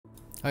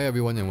Hi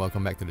everyone and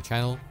welcome back to the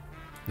channel.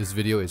 This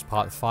video is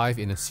part 5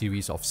 in a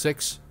series of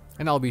 6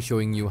 and I'll be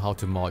showing you how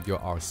to mod your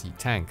RC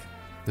tank.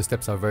 The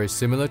steps are very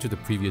similar to the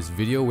previous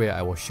video where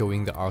I was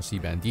showing the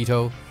RC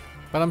Bandito,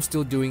 but I'm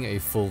still doing a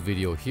full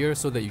video here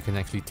so that you can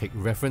actually take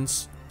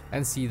reference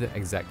and see the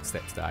exact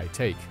steps that I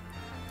take.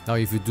 Now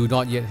if you do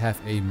not yet have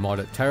a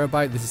modded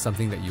terabyte, this is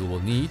something that you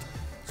will need,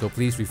 so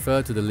please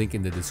refer to the link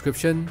in the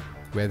description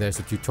where there's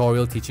a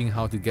tutorial teaching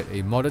how to get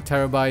a modded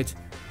terabyte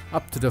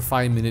up to the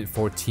 5-minute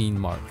 14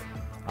 mark.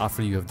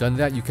 After you have done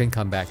that, you can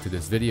come back to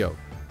this video.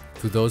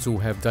 To those who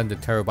have done the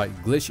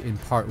terabyte glitch in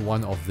part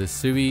 1 of this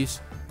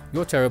series,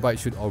 your terabyte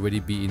should already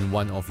be in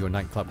one of your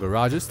nightclub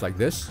garages like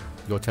this.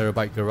 Your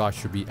terabyte garage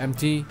should be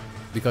empty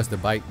because the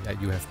byte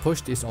that you have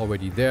pushed is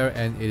already there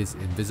and it is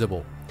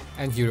invisible.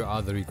 And here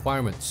are the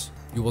requirements.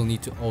 You will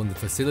need to own the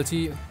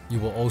facility. You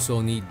will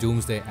also need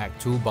Doomsday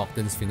Act 2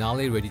 Bogdan's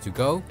Finale ready to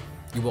go.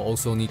 You will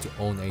also need to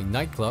own a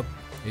nightclub,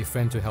 a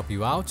friend to help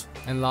you out,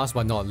 and last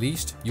but not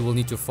least, you will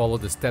need to follow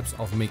the steps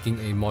of making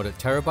a modded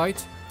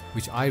terabyte,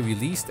 which I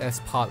released as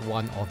part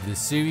 1 of this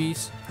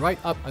series, right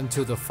up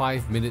until the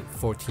 5-minute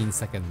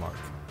 14-second mark.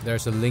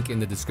 There's a link in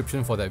the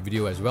description for that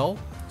video as well,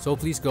 so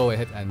please go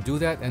ahead and do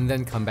that and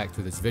then come back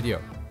to this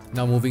video.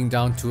 Now moving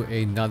down to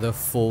another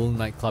full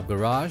nightclub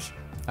garage,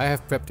 I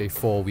have prepped a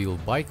 4-wheel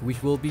bike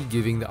which will be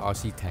giving the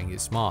RC tank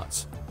its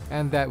mods,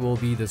 and that will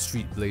be the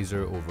Street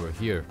Blazer over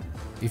here.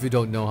 If you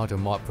don't know how to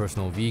mod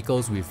personal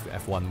vehicles with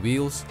F1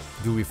 wheels,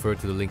 do refer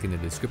to the link in the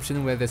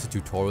description where there's a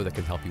tutorial that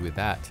can help you with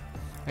that.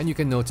 And you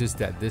can notice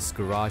that this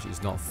garage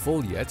is not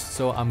full yet,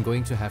 so I'm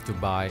going to have to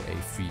buy a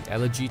free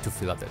elegy to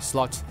fill up that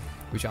slot,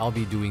 which I'll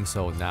be doing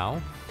so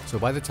now. So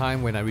by the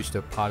time when I reach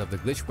the part of the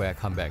glitch where I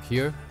come back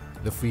here,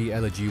 the free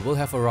elegy will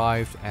have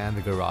arrived and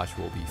the garage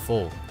will be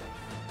full.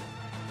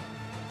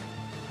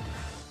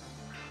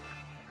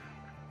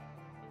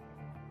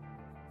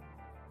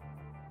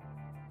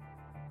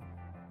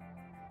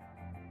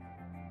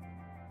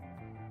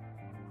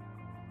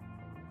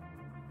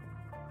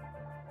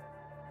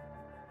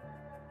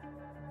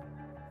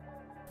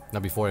 Now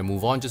before I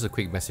move on, just a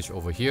quick message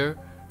over here.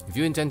 If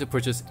you intend to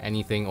purchase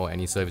anything or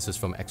any services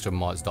from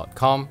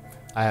extramods.com,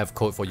 I have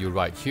code for you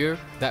right here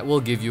that will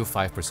give you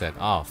 5%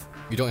 off.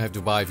 You don't have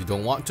to buy if you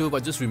don't want to,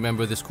 but just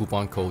remember this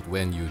coupon code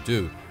when you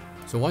do.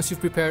 So once you've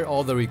prepared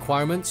all the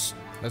requirements,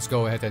 let's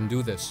go ahead and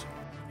do this.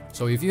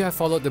 So if you have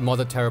followed the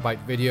modded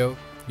terabyte video,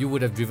 you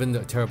would have driven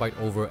the terabyte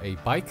over a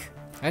bike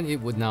and it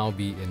would now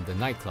be in the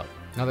nightclub.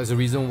 Now there's a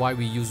reason why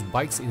we use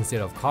bikes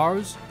instead of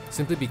cars,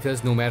 simply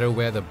because no matter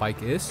where the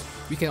bike is,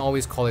 we can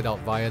always call it out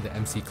via the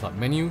MC Club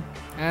menu,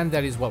 and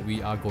that is what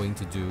we are going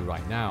to do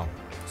right now.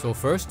 So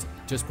first,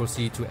 just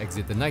proceed to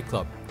exit the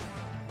nightclub.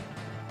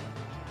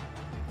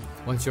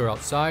 Once you're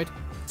outside,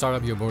 start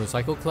up your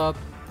motorcycle club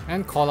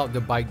and call out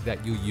the bike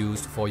that you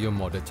used for your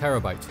modded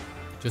terabyte.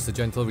 Just a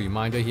gentle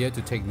reminder here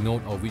to take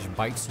note of which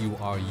bikes you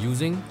are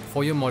using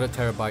for your modded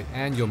terabyte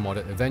and your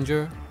modded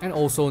Avenger, and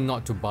also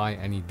not to buy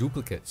any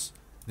duplicates.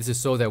 This is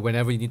so that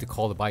whenever you need to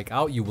call the bike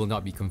out, you will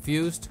not be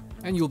confused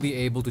and you'll be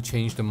able to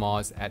change the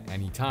mods at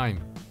any time.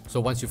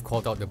 So once you've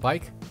called out the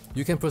bike,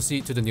 you can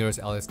proceed to the nearest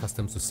LS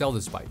Customs to sell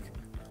this bike.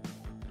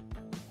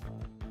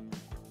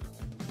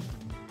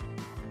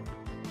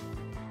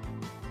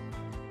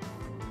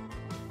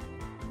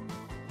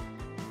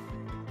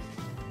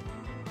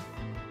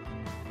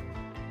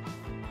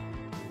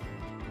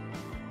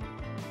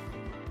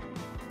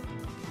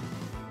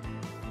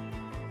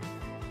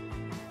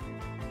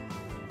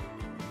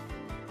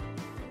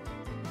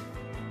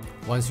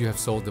 Once you have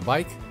sold the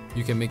bike,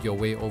 you can make your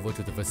way over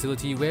to the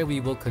facility where we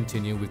will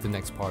continue with the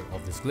next part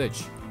of this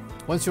glitch.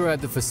 Once you're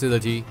at the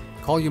facility,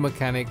 call your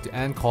mechanic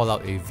and call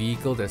out a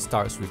vehicle that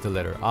starts with the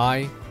letter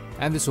I,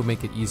 and this will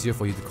make it easier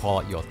for you to call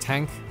out your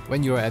tank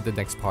when you're at the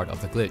next part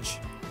of the glitch.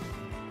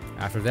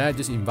 After that,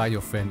 just invite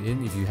your friend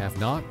in if you have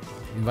not.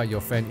 Invite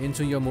your friend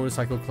into your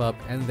motorcycle club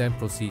and then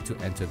proceed to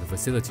enter the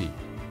facility.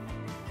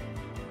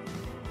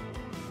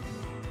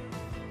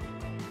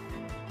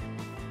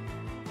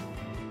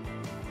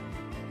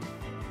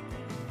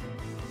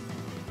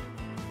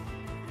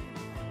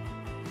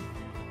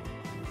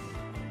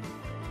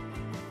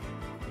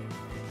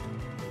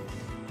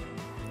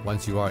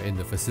 Once you are in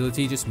the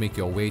facility, just make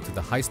your way to the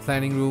heist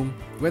planning room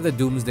where the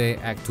Doomsday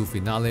Act 2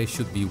 Finale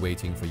should be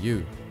waiting for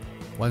you.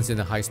 Once in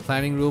the heist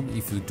planning room,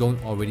 if you don't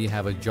already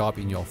have a job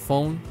in your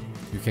phone,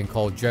 you can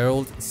call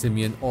Gerald,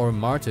 Simeon or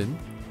Martin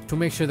to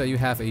make sure that you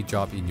have a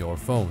job in your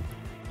phone.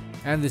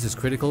 And this is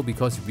critical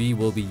because we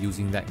will be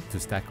using that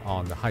to stack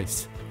on the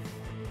heist.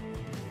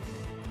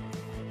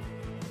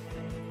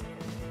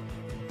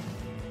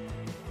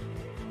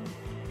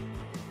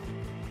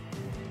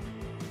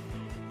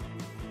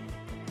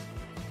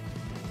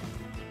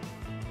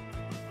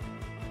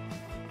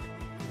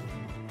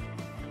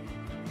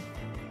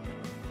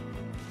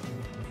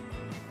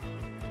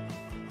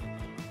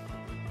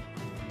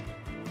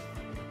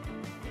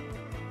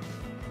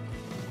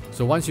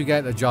 So once you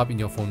get a job in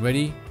your phone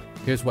ready,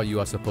 here's what you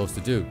are supposed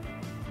to do.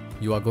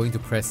 You are going to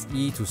press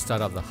E to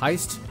start up the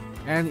heist,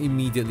 and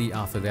immediately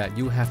after that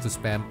you have to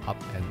spam up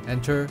and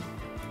enter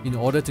in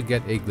order to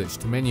get a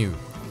glitched menu.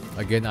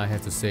 Again, I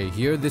have to say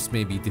here, this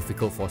may be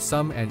difficult for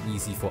some and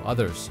easy for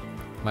others.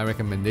 My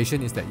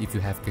recommendation is that if you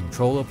have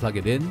controller plug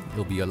it in,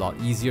 it'll be a lot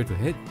easier to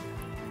hit.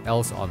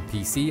 Else on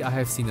PC, I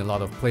have seen a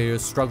lot of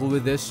players struggle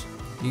with this,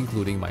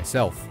 including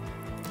myself.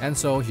 And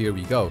so here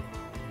we go.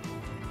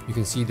 You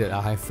can see that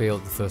I have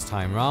failed the first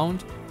time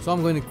round, so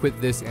I'm going to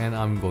quit this and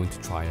I'm going to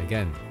try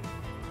again.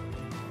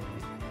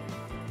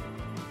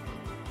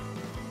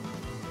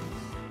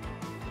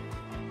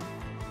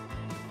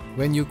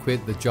 When you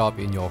quit, the job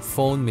in your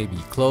phone may be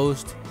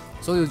closed,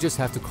 so you'll just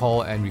have to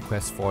call and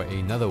request for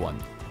another one.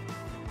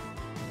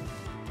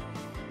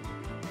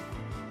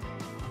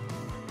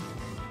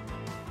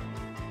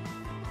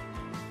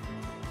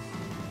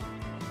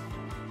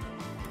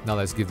 Now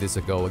let's give this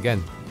a go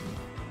again.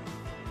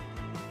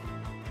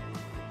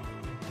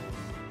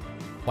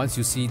 Once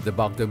you see the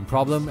bottom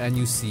problem and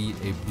you see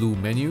a blue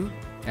menu,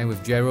 and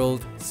with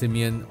Gerald,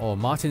 Simeon or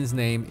Martin's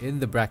name in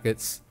the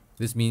brackets,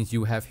 this means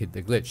you have hit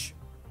the glitch.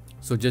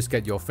 So just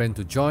get your friend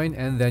to join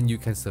and then you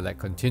can select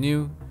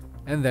continue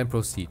and then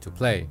proceed to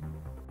play.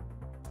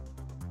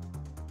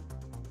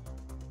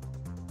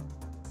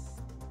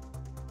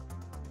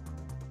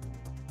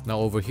 Now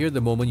over here,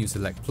 the moment you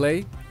select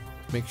play,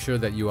 make sure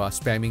that you are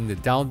spamming the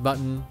down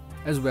button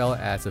as well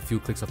as a few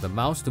clicks of the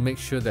mouse to make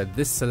sure that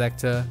this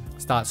selector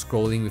starts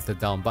scrolling with the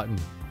down button.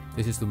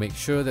 This is to make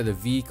sure that the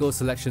vehicle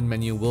selection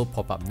menu will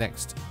pop up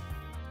next.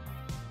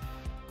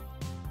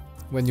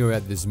 When you're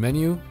at this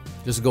menu,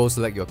 just go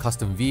select your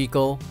custom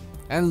vehicle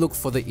and look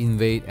for the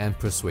invade and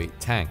persuade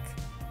tank.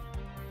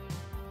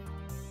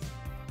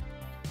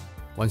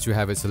 Once you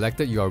have it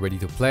selected, you are ready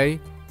to play.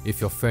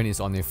 If your friend is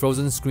on a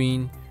frozen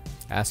screen,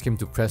 ask him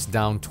to press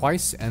down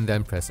twice and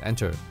then press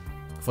enter.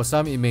 For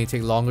some it may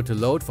take longer to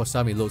load, for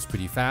some it loads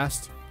pretty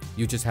fast.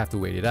 You just have to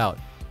wait it out.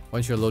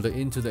 Once you're loaded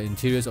into the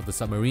interiors of the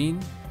submarine,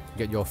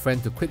 get your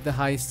friend to quit the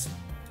heist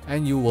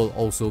and you will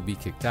also be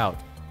kicked out.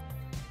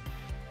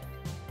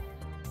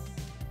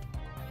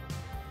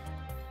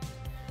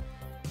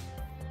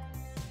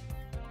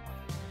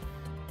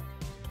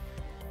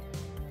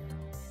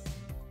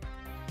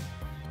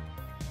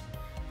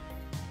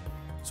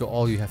 So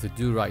all you have to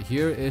do right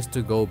here is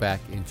to go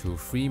back into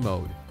free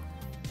mode.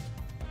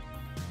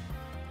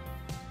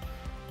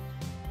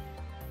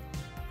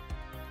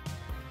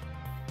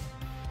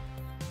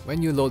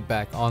 When you load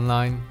back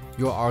online,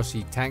 your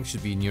RC tank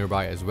should be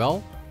nearby as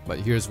well, but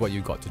here's what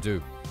you got to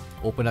do.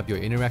 Open up your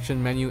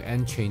interaction menu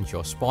and change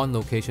your spawn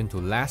location to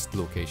last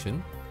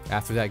location.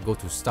 After that, go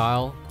to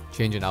style,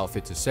 change an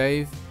outfit to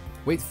save,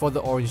 wait for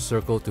the orange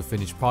circle to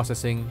finish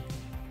processing,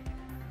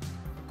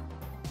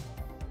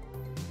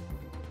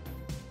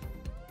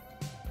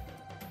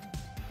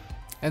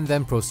 and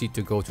then proceed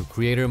to go to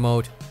creator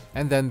mode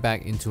and then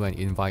back into an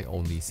invite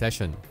only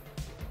session.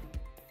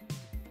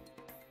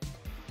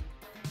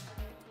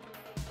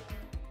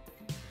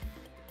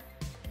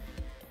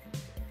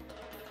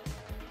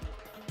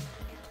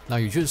 Now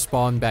you should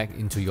spawn back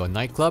into your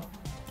nightclub,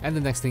 and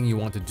the next thing you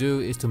want to do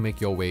is to make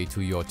your way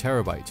to your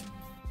terabyte.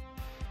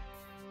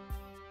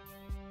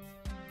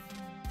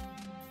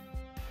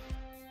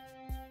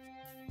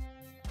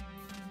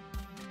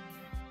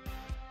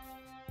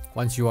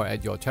 Once you are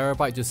at your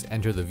terabyte, just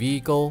enter the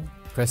vehicle,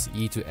 press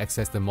E to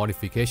access the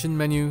modification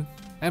menu,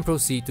 and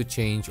proceed to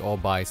change or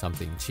buy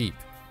something cheap.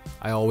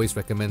 I always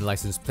recommend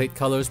license plate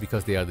colors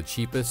because they are the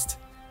cheapest.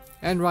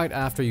 And right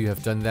after you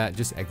have done that,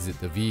 just exit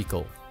the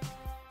vehicle.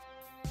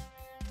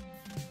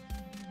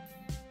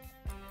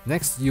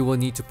 Next, you will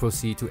need to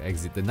proceed to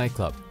exit the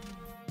nightclub.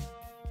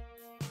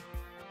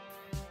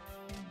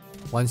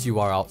 Once you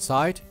are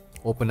outside,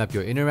 open up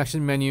your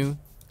interaction menu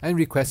and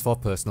request for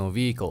personal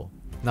vehicle.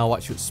 Now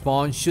what should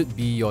spawn should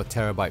be your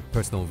terabyte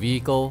personal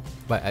vehicle,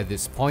 but at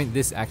this point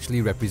this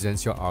actually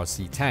represents your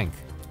RC tank.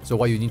 So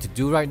what you need to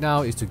do right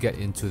now is to get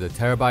into the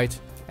terabyte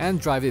and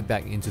drive it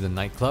back into the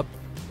nightclub,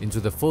 into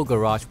the full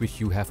garage which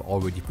you have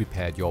already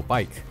prepared your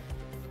bike.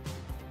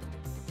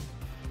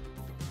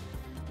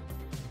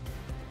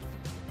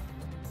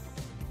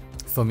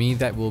 For me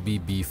that will be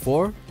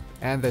B4,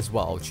 and that's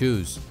what I'll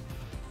choose.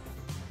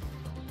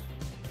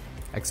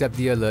 Accept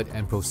the alert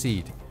and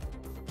proceed.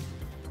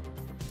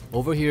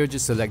 Over here,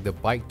 just select the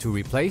bike to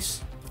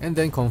replace and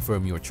then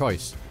confirm your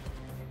choice.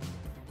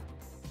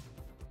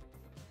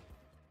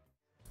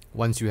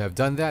 Once you have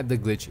done that, the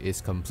glitch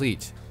is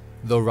complete.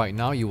 Though right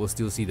now you will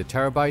still see the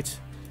terabyte,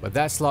 but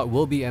that slot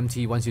will be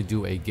empty once you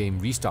do a game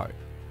restart.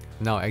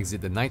 Now exit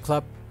the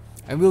nightclub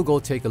and we'll go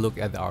take a look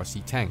at the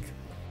RC tank.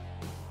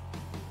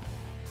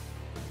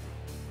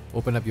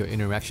 Open up your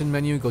interaction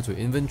menu, go to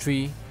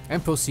inventory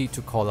and proceed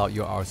to call out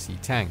your RC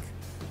tank.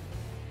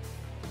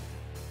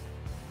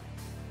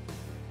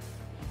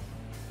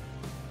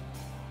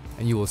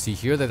 And you will see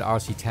here that the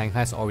RC tank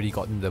has already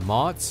gotten the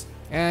mods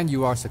and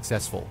you are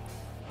successful.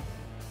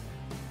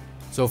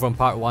 So from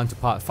part 1 to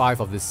part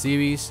 5 of this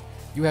series,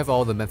 you have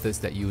all the methods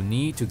that you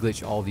need to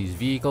glitch all these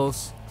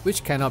vehicles,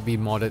 which cannot be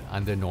modded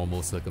under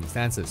normal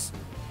circumstances.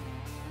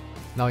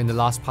 Now in the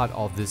last part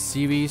of this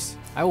series,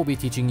 I will be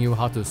teaching you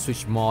how to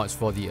switch mods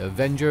for the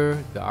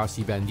Avenger, the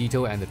RC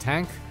Bandito and the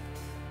tank.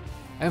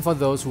 And for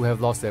those who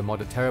have lost their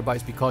modded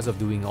terabytes because of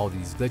doing all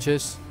these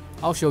glitches,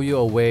 I'll show you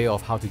a way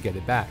of how to get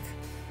it back.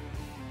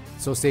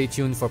 So stay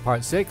tuned for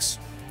part 6,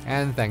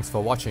 and thanks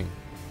for watching.